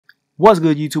What's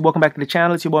good, YouTube? Welcome back to the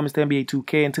channel. It's your boy Mr. NBA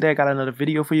 2K, and today I got another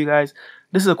video for you guys.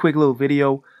 This is a quick little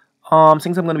video.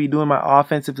 Since I'm going to be doing my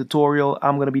offensive tutorial,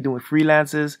 I'm going to be doing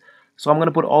freelances. So I'm going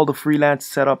to put all the freelance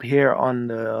setup here on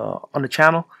the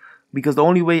channel, because the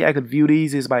only way I could view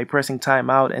these is by pressing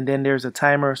timeout, and then there's a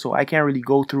timer, so I can't really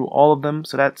go through all of them.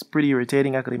 So that's pretty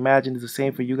irritating. I could imagine it's the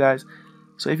same for you guys.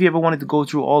 So if you ever wanted to go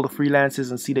through all the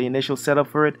freelances and see the initial setup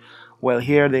for it, well,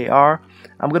 here they are.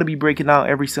 I'm going to be breaking down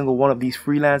every single one of these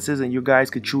freelances, and you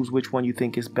guys could choose which one you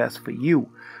think is best for you.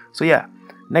 So yeah,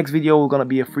 next video we're going to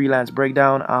be a freelance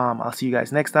breakdown. I'll see you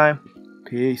guys next time.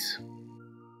 Peace.